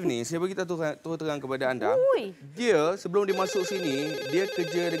Razif ni, saya bagi tahu terang kepada anda. Dia, sebelum dia masuk sini, dia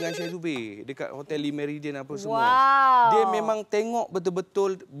kerja dengan Chef Zubir dekat Hotel Meridian apa semua. Dia memang tengok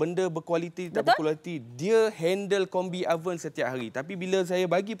betul-betul benda berkualiti tak berkualiti. Dia handle kombi oven setiap hari. Tapi bila saya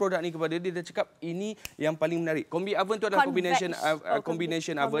bagi produk ni kepada dia, dia cakap ini yang paling menarik. Kombi oven tu adalah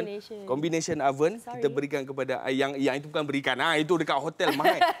combination oven. Kita berikan kepada yang itu bukan berikan. Itu dekat hotel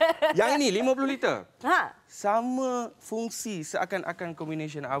mahal. Yang ini 50 liter. Sama fungsi seakan-akan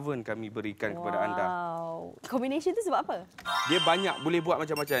combination oven kami berikan kepada anda. Combination tu sebab apa? Dia banyak boleh buat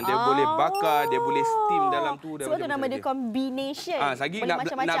macam-macam. Dia boleh bakar, dia boleh steam dalam tu. Sebab tu nama dia combination. Lagi nak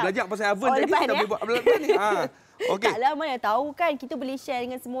belajar pasal oven lagi kita boleh buat apa ni. Taklah mana tahu kan, kita boleh share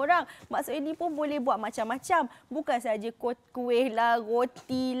dengan semua orang. Maksudnya ni pun boleh buat macam-macam. Bukan saja kuih lah,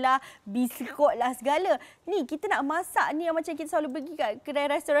 roti lah, biskut lah segala. Ni kita nak masak ni yang macam kita selalu pergi kat kedai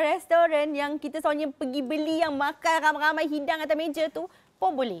restoran-restoran yang kita selalunya pergi beli yang makan ramai-ramai hidang atas meja tu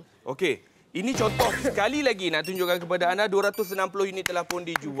pun boleh. Okey. Ini contoh sekali lagi nak tunjukkan kepada anda, 260 unit telah pun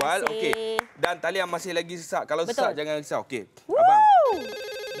dijual. Okey. Dan talian masih lagi sesak. Kalau sesak jangan risau. Okey. Abang.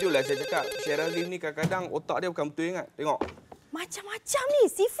 Itulah saya cakap, Chef Razif ni kadang-kadang otak dia bukan betul ingat. Tengok. Macam-macam ni,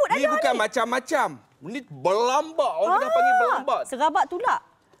 seafood ada ni. Ni bukan macam-macam. Ni berlambak. Orang kena panggil berlambak. Serabak tulak.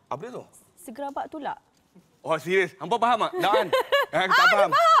 Apa dia tu? Serabak tulak. Oh, serius? Hampa faham tak? Tak kan? Tak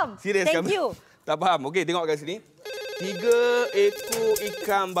faham. Serius Thank you. Tak faham. Okey, tengok kat sini. 3 ekor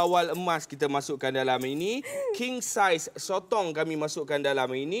ikan bawal emas kita masukkan dalam ini. King size sotong kami masukkan dalam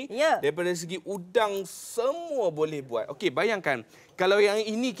ini. Daripada segi udang semua boleh buat. Okey, bayangkan. Kalau yang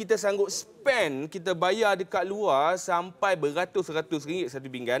ini kita sanggup spend, kita bayar dekat luar sampai beratus-ratus ringgit satu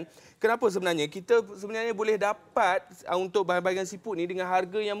pinggan. Kenapa sebenarnya? Kita sebenarnya boleh dapat untuk bahagian siput ni dengan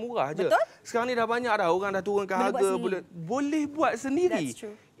harga yang murah je. Sekarang ni dah banyak dah orang dah turunkan harga. Boleh buat sendiri.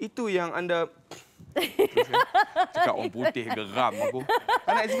 Itu yang anda... Cakap orang putih geram aku.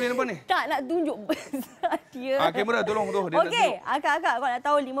 Nak explain apa ni? Tak, nak tunjuk besar dia. Kamera tolong tu. Okey, akak-akak kalau nak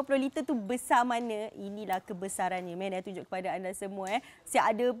tahu 50 liter tu besar mana, inilah kebesarannya. Saya tunjuk kepada anda semua. Siap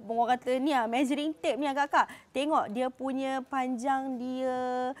ada orang kata ni measuring tape ni akak-akak. Tengok dia punya panjang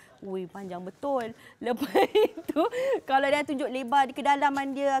dia. Ui, panjang betul. Lepas itu, kalau dia tunjuk lebar di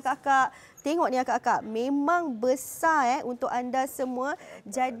kedalaman dia akak-akak. Tengok ni akak-akak, memang besar untuk anda semua.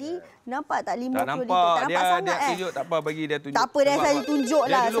 Jadi nampak tak 50 liter? Tak nampak sangat tunjuk, tak apa bagi dia tunjuk. Tak apa dah saya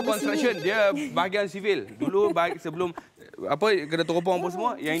tunjuklah. Dia dulu construction, dia bahagian sivil. Dulu sebelum kena teropong apa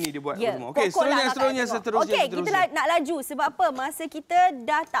semua. Yang ini dia buat apa semua. Okey, seterusnya. Okey, kita nak laju. Sebab apa? Masa kita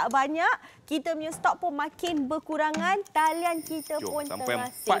dah tak banyak, kita punya stok pun makin berkurangan, talian kita pun tengah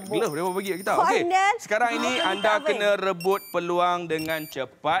sampai 4 glove dia bagi kita. Okey. Sekarang ini anda kena rebut peluang dengan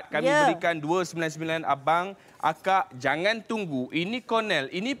cepat. Kami berikan 299 abang. Akak, jangan tunggu. Ini Cornel.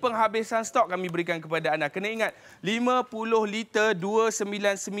 Ini penghabisan stok kami berikan kepada anda. Kena ingat, 50 liter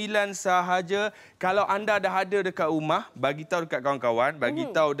 299 sahaja. Kalau anda dah ada dekat rumah, bagi tahu dekat kawan-kawan, bagi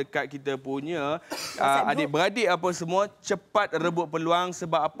tahu dekat kita punya adik-beradik apa semua, cepat rebut peluang.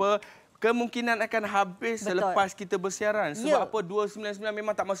 Sebab apa? Kemungkinan akan habis selepas kita bersiaran. Sebab apa? 299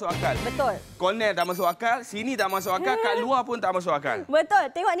 memang tak masuk akal. Betul. Cornel tak masuk akal, sini tak masuk akal, kat luar pun tak masuk akal. Betul.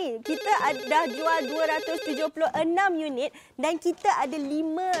 Tengok ni, kita dah jual 276 unit dan kita ada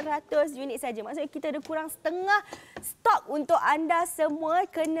 500 unit saja. Maksudnya kita ada kurang setengah stok untuk anda semua.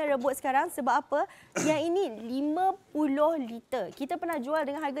 Kena rebut sekarang. Sebab apa? Yang ini 50 liter. Kita pernah jual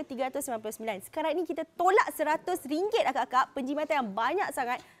dengan harga 399. Sekarang ini kita tolak RM100 akak-akak. Penjimatan yang banyak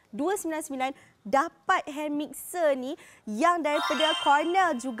sangat. 299 dapat hand mixer ni yang daripada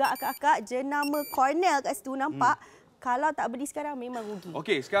Cornel juga akak-akak. Jenama Cornel kat situ nampak. Kalau tak beli sekarang memang rugi.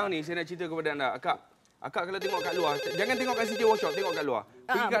 Okey, sekarang ni saya nak cerita kepada anda. Akak kalau tengok kat luar, jangan tengok kat CJ Workshop, tengok kat luar.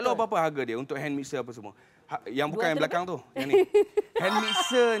 Pergi kat luar berapa harga dia untuk hand mixer apa semua. Yang bukan yang belakang tu, yang ni. Hand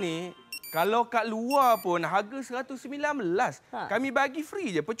mixer ni kalau kat luar pun harga 119. Kami bagi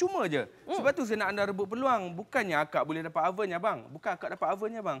free je, percuma je. Sebab tu saya nak anda rebut peluang. Bukannya akak boleh dapat ovennya bang. Bukan akak dapat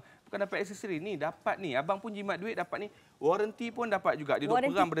ovennya bang. Bukan dapat aksesori ni, dapat ni. Abang pun jimat duit dapat ni. Warranty pun dapat juga. Dia duk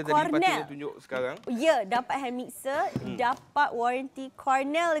peram pada tadi patut tunjuk sekarang. Ya, dapat hand mixer, dapat warranty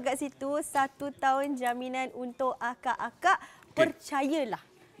Cornel dekat situ. 1 tahun jaminan untuk akak-akak. Percayalah.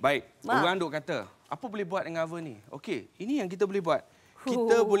 Baik, orang duk kata, apa boleh buat dengan oven ni? Okey, ini yang kita boleh buat.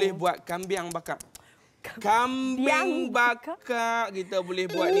 Kita boleh buat kambing bakar. Kambing bakar. Kita boleh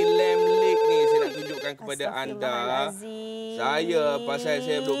buat ni lamb leg ni. Saya nak tunjukkan kepada anda. Pasal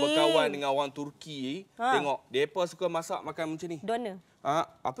saya duduk berkawan dengan orang Turki. Tengok, mereka suka masak makan macam ni. Doner.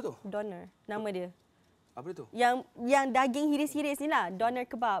 Apa tu? Doner, nama dia. Apa tu? Yang daging hiris-hiris ni lah. Doner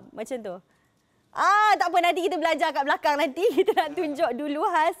kebab, macam tu. Tak apa, nanti kita belajar kat belakang nanti. Kita nak tunjuk dulu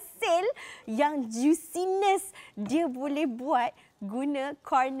hasil yang juiciness dia boleh buat guna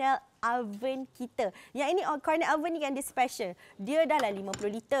Cornel oven kita. Yang ini Cornel oven ni kan dia special. Dia dah lah 50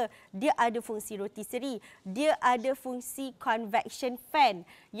 liter. Dia ada fungsi rotisserie. Dia ada fungsi convection fan.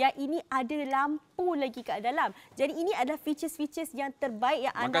 Yang ini ada lampu lagi kat dalam. Jadi ini adalah features-features yang terbaik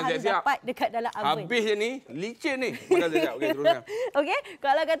yang anda harus dapat dekat dalam oven. Habis je ni, licin ni. Makan sekejap. Okey, teruskan. Okey,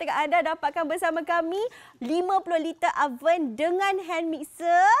 kalau katakan anda dapatkan bersama kami 50 liter oven dengan hand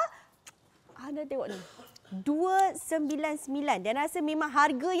mixer. Anda tengok ni. 299 dan rasa memang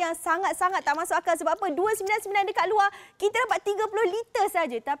harga yang sangat-sangat tak masuk akal. Sebab apa? 299 dekat luar kita dapat 30 liter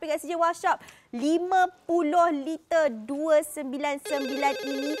saja, tapi kat CJ Workshop 50 liter 299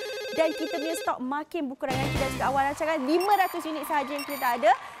 ini dan kita punya stok makin berkurangan. Kita dekat awal rancangan 500 unit sahaja yang kita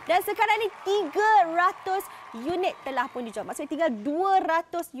ada dan sekarang ni 300 unit telah pun dijual. Maksudnya tinggal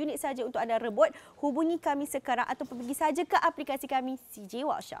 200 unit saja untuk anda rebut. Hubungi kami sekarang ataupun pergi saja ke aplikasi kami CJ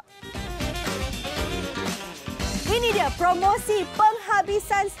Workshop. Ini dia promosi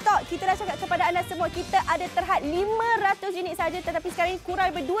penghabisan stok. Kita dah cakap kepada anda semua, kita ada terhad 500 unit saja, tetapi sekarang ini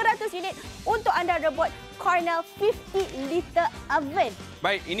kurang lebih 200 unit untuk anda rebut Cornel 50 liter oven.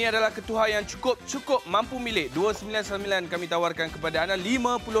 Baik, ini adalah ketuhar yang cukup mampu milik. 299 kami tawarkan kepada anda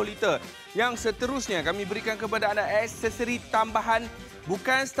 50 liter. Yang seterusnya kami berikan kepada anda aksesori tambahan.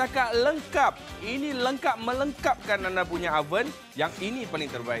 Bukan setakat lengkap. Ini lengkap melengkapkan anda punya oven. Yang ini paling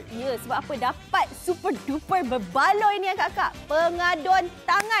terbaik. Ya, sebab apa? Dapat super duper berbaloi ni kakak. Pengaduan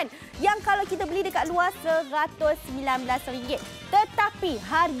tangan. Yang kalau kita beli dekat luar RM119. Tetapi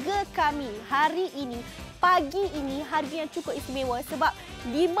harga kami hari ini, pagi ini, harga yang cukup istimewa sebab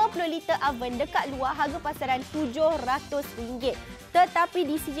 50 liter oven dekat luar harga pasaran RM700. Tetapi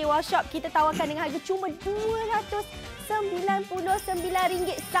di CJ Workshop kita tawarkan dengan harga cuma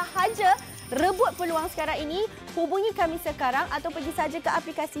RM299 sahaja. Rebut peluang sekarang ini, hubungi kami sekarang atau pergi saja ke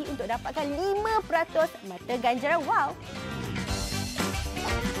aplikasi untuk dapatkan 5% mata ganjaran wow.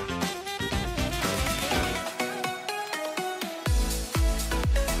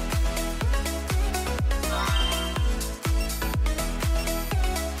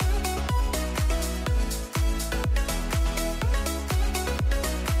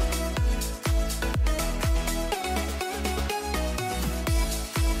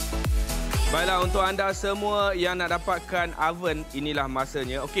 Baiklah, untuk anda semua yang nak dapatkan oven, inilah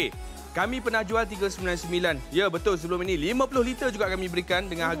masanya. Okey, Kami pernah jual 399. Ya, betul, sebelum ini 50 liter juga kami berikan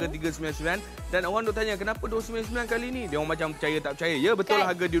dengan harga 399. Dan orang duk tanya, kenapa 299 kali ni? Dia orang macam percaya tak percaya. Ya, betul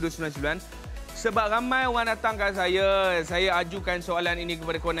harga dia 299. Sebab ramai orang datang kat saya ajukan soalan ini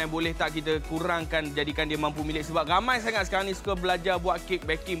kepada Cornel, boleh tak kita kurangkan, jadikan dia mampu milik. Sebab ramai sangat sekarang ni suka belajar buat kek,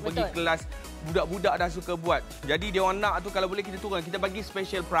 baking, pergi kelas. Budak-budak dah suka buat. Jadi dia orang nak tu, kalau boleh kita turun. Kita bagi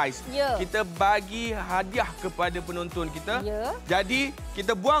special price. Kita bagi hadiah kepada penonton kita. Jadi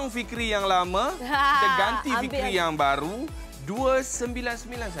kita buang Fikri yang lama, kita ganti Fikri yang baru.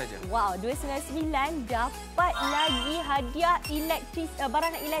 299 saja. Wow, 299 dapat lagi hadiah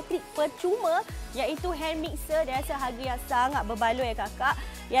barang elektrik percuma, iaitu hand mixer. Dia rasa harga yang sangat berbaloi ya kakak.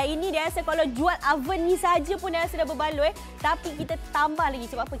 Yang ini dia rasa kalau jual oven ni saja pun dia rasa dah berbaloi. Tapi kita tambah lagi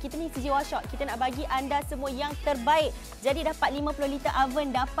sebab apa? Kita ni CJ Workshop. Kita nak bagi anda semua yang terbaik. Jadi dapat 50 liter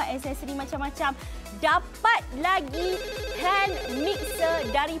oven, dapat aksesori macam-macam. Dapat lagi hand mixer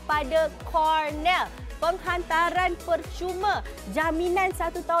daripada Cornel. Penghantaran percuma. Jaminan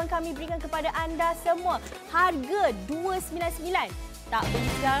 1 tahun kami berikan kepada anda semua. Harga 299. Tak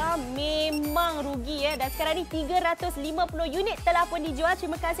beli sekarang memang rugi ya. Dan sekarang ni 350 unit telah pun dijual.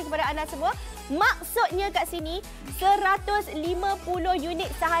 Terima kasih kepada anda semua. Maksudnya kat sini 150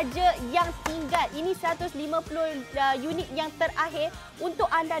 unit sahaja yang tinggal. Ini 150 unit yang terakhir untuk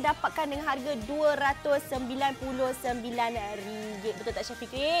anda dapatkan dengan harga RM299. Betul tak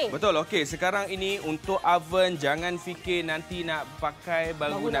Syafiqi? Betul. Okey, sekarang ini untuk oven jangan fikir nanti nak pakai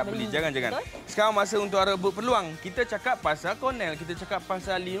baru nak beli. Jangan. Sekarang masa untuk rebut peluang. Kita cakap pasal Cornel, kita cakap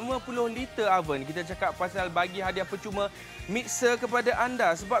pasal 50 liter oven, kita cakap pasal bagi hadiah percuma mixer kepada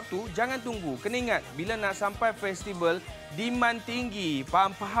anda. Sebab tu jangan tunggu. Kena ingat, bila nak sampai festival, demand tinggi.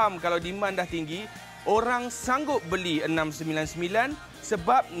 Faham kalau demand dah tinggi, orang sanggup beli 699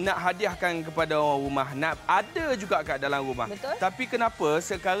 sebab nak hadiahkan kepada orang rumah. Nak ada juga kat dalam rumah. Betul. Tapi kenapa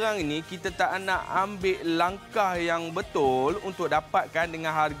sekarang ini kita tak nak ambil langkah yang betul untuk dapatkan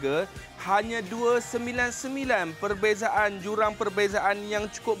dengan harga hanya 299. Jurang perbezaan yang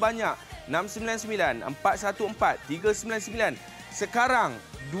cukup banyak. 699, 414, 399. Sekarang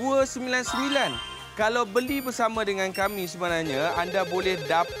 299. Kalau beli bersama dengan kami sebenarnya anda boleh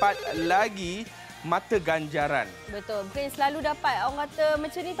dapat lagi mata ganjaran. Betul. Bukan selalu dapat. Orang kata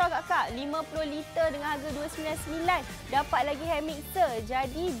macam ni tau kakak. 50 liter dengan harga 299. Dapat lagi hand mixer.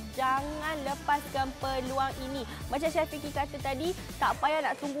 Jadi jangan lepaskan peluang ini. Macam Syafiqi kata tadi, tak payah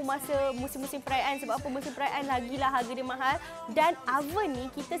nak tunggu masa musim-musim perayaan. Sebab apa? Musim perayaan lagilah harga dia mahal. Dan oven ni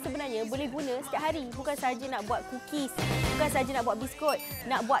kita sebenarnya boleh guna setiap hari. Bukan saja nak buat cookies. Bukan saja nak buat biskut.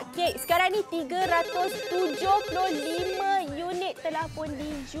 Nak buat kek. Sekarang ni 375 unit telah pun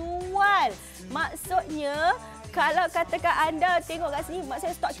dijual. Maksudnya, kalau katakan anda tengok kat sini,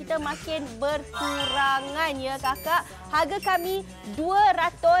 maksudnya stok kita makin berkurangan ya kakak. Harga kami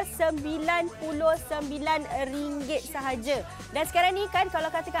RM299 sahaja. Dan sekarang ni kan kalau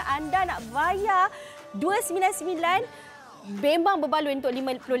katakan anda nak bayar 299, memang berbaloi untuk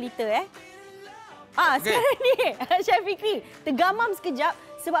 50 liter Sekarang ni Syafiqi tergamam sekejap.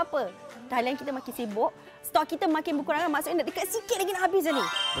 Sebab apa? Talian kita makin sibuk. Stok kita makin berkurangan, maksudnya dekat sikit lagi nak habis dah ni.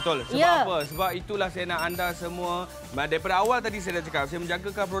 Betul. Sebab apa? Sebab itulah saya nak anda semua, daripada awal tadi saya dah cakap, saya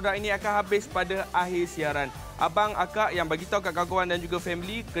menjangkakan produk ini akan habis pada akhir siaran. Abang, akak yang bagi tahu kat kawan-kawan dan juga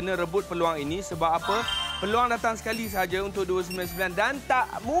family, kena rebut peluang ini. Sebab apa? Peluang datang sekali saja untuk 299 dan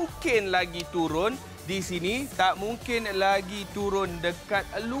tak mungkin lagi turun di sini. Tak mungkin lagi turun dekat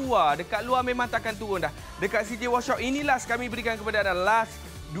luar. Dekat luar memang takkan turun dah. Dekat CJ Workshop inilah kami berikan kepada anda last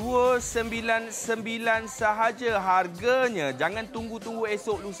 299 sahaja harganya. Jangan tunggu-tunggu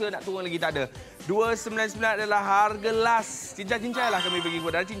esok lusa nak turun lagi, tak ada. 299 adalah harga last. Cincai-cincai lah kami bagi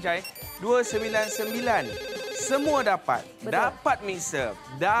kepada cincai. 299. Semua dapat. Betul. Dapat mixer,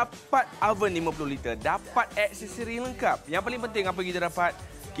 dapat oven 50 liter, dapat aksesori lengkap. Yang paling penting apa kita dapat?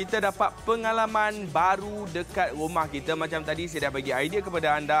 Kita dapat pengalaman baru dekat rumah kita. Macam tadi saya dah bagi idea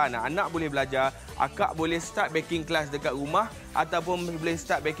kepada anda. Anak-anak boleh belajar. Akak boleh start baking class dekat rumah. Ataupun boleh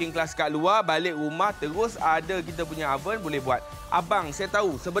start baking class kat luar. Balik rumah terus ada kita punya oven boleh buat. Abang, saya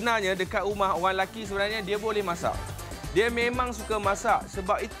tahu sebenarnya dekat rumah orang lelaki sebenarnya dia boleh masak. Dia memang suka masak.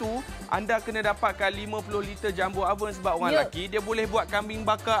 Sebab itu anda kena dapatkan 50 liter jumbo oven. Sebab orang lelaki dia boleh buat kambing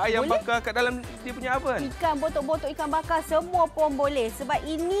bakar, ayam bakar kat dalam dia punya oven. Ikan, botok-botok ikan bakar semua pun boleh. Sebab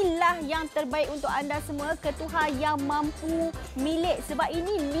inilah yang terbaik untuk anda semua. Ketuhan yang mampu milik. Sebab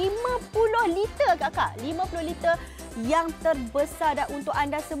ini 50 liter kakak. 50 liter yang terbesar. Dan untuk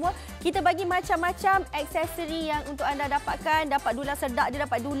anda semua, kita bagi macam-macam aksesori yang untuk anda dapatkan. Dapat dulang sedak dia,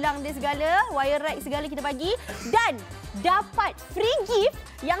 dapat dulang dia segala, wire rack segala kita bagi. Dan dapat free gift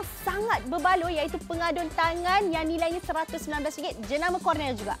yang sangat berbaloi iaitu pengadun tangan yang nilainya RM119. Jenama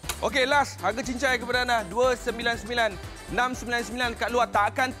Cornel juga. Okey, last. Harga cincai kepada anda RM299. RM699 kat luar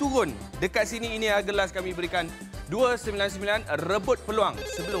tak akan turun. Dekat sini ini harga last kami berikan RM299. Rebut peluang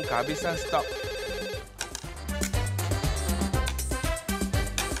sebelum kehabisan stok.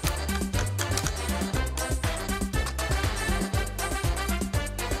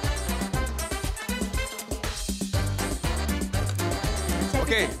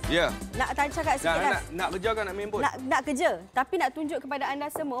 Okey, ya. Nak cakap sikit lah. Nak kerja kan nak main boat? Nak kerja. Tapi nak tunjuk kepada anda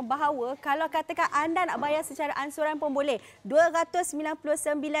semua bahawa kalau katakan anda nak bayar secara ansuran pun boleh.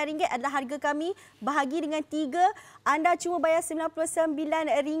 RM299 adalah harga kami. Bahagi dengan 3, anda cuma bayar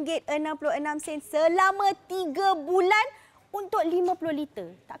RM99.66 selama 3 bulan untuk 50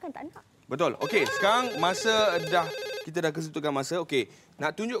 liter. Takkan tak nak? Betul. Okey, sekarang kita dah kesentukan masa. Okey,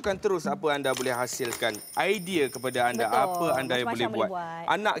 nak tunjukkan terus apa anda boleh hasilkan. Idea kepada anda. Betul. Apa anda yang boleh buat.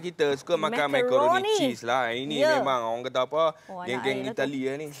 Anak kita suka makan macaroni cheese lah. Ini memang orang kata apa, geng-geng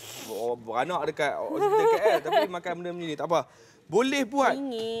Italia ni. Beranak dekat KL tapi makan benda macam ni. Tak apa. Boleh buat.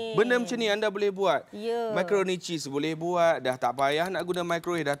 Benda macam ni anda boleh buat. Macaroni cheese boleh buat. Dah tak payah nak guna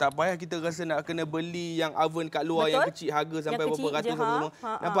microwave. Dah tak payah kita rasa nak kena beli yang oven kat luar. Betul. Yang kecil harga sampai berapa ratus.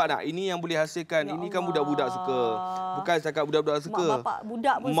 Nampak tak? Ini yang boleh hasilkan. Ini kan budak-budak suka. Bukan setakat budak-budak suka. Mak bapak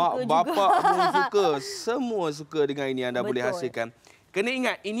budak pun suka juga. Mak bapak pun suka. Semua suka dengan ini anda boleh hasilkan. Kena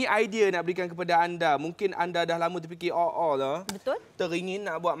ingat, ini idea nak berikan kepada anda. Mungkin anda dah lama terfikir, lah. Betul. Teringin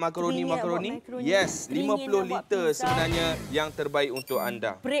nak buat makaroni. Yes, 50 liter sebenarnya yang terbaik untuk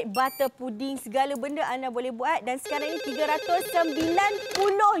anda. Bread butter pudding, segala benda anda boleh buat. Dan sekarang ini 390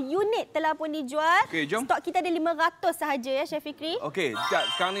 unit telah pun dijual. Okay, jom. Stok kita ada 500 sahaja ya, Chef Fikri. Okey,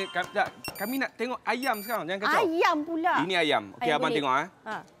 sekarang ni kami nak tengok ayam sekarang. Jangan kacau. Ayam pula. Ini ayam. Okey, abang tengok.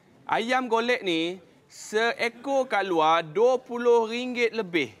 Ayam golek ni, seekor kat luar RM20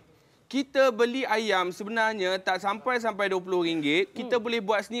 lebih. Kita beli ayam sebenarnya tak sampai RM20. Kita boleh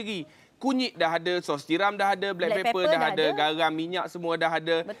buat sendiri. Kunyit dah ada, sos tiram dah ada, black pepper dah ada, garam, minyak semua dah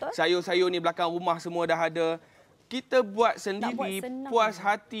ada. Sayur-sayur ni belakang rumah semua dah ada. Kita buat sendiri, puas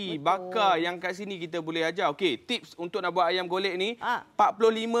hati. Bakar yang kat sini kita boleh ajar. Okey, tips untuk nak buat ayam golek ni,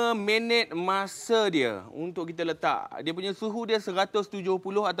 45 minit masa dia untuk kita letak. Dia punya suhu dia 170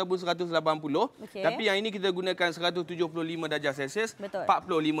 ataupun 180. Tapi yang ini kita gunakan 175 darjah Celsius,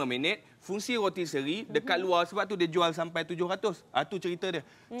 45 minit. Fungsi rotisserie dekat luar sebab tu dia jual sampai 700. Itu cerita dia.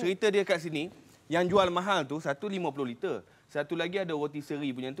 Cerita dia kat sini, yang jual mahal tu 150 liter. Satu lagi ada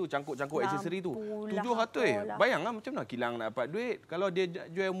rotisserie punya tu, cangkuk-cangkuk aksesori tu. 700. Bayanglah macam mana kilang nak dapat duit kalau dia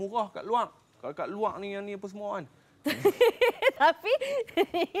jual murah kat luar. Kalau kat luar ni yang ni apa semua kan. Tapi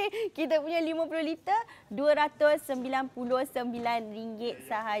kita punya 50 liter RM299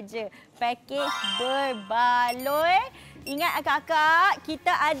 sahaja. Package berbaloi. Ingat akak-akak,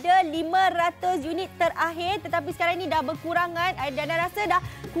 kita ada 500 unit terakhir tetapi sekarang ini dah berkurangan dan rasa dah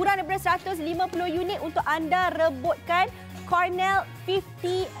kurang daripada 150 unit untuk anda rebutkan Cornel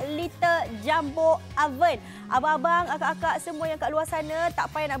 50 liter jumbo oven. Abang-abang, akak-akak semua yang kat luar sana tak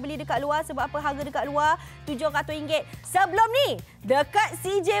payah nak beli dekat luar sebab apa harga dekat luar RM700. Sebelum ni dekat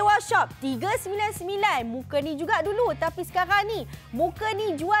CJ Shop 399. Muka ni juga dulu tapi sekarang ni muka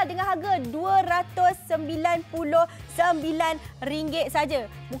ni jual dengan harga RM299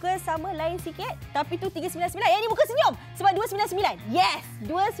 saja. Muka sama lain sikit tapi tu 399. Yang ni muka senyum sebab 299. Yes,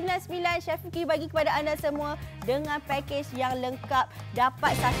 299 Chef Fikri bagi kepada anda semua dengan package yang lengkap.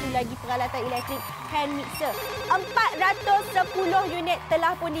 Dapat satu lagi peralatan elektrik hand mixer. 410 unit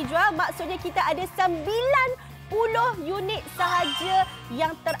telah pun dijual. Maksudnya kita ada 90 unit sahaja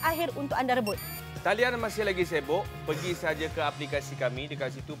yang terakhir untuk anda rebut. Talian masih lagi sibuk, pergi saja ke aplikasi kami.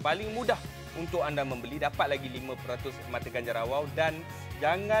 Dekat situ paling mudah untuk anda membeli. Dapat lagi 5% mata ganjaran wow. Dan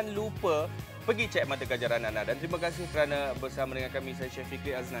jangan lupa pergi cek mata ganjaran anda. Dan terima kasih kerana bersama dengan kami. Saya Chef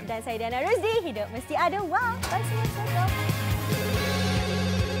Fikri Aznan. Dan saya Diana Ruzdi. Hidup mesti ada wow. Bye semua.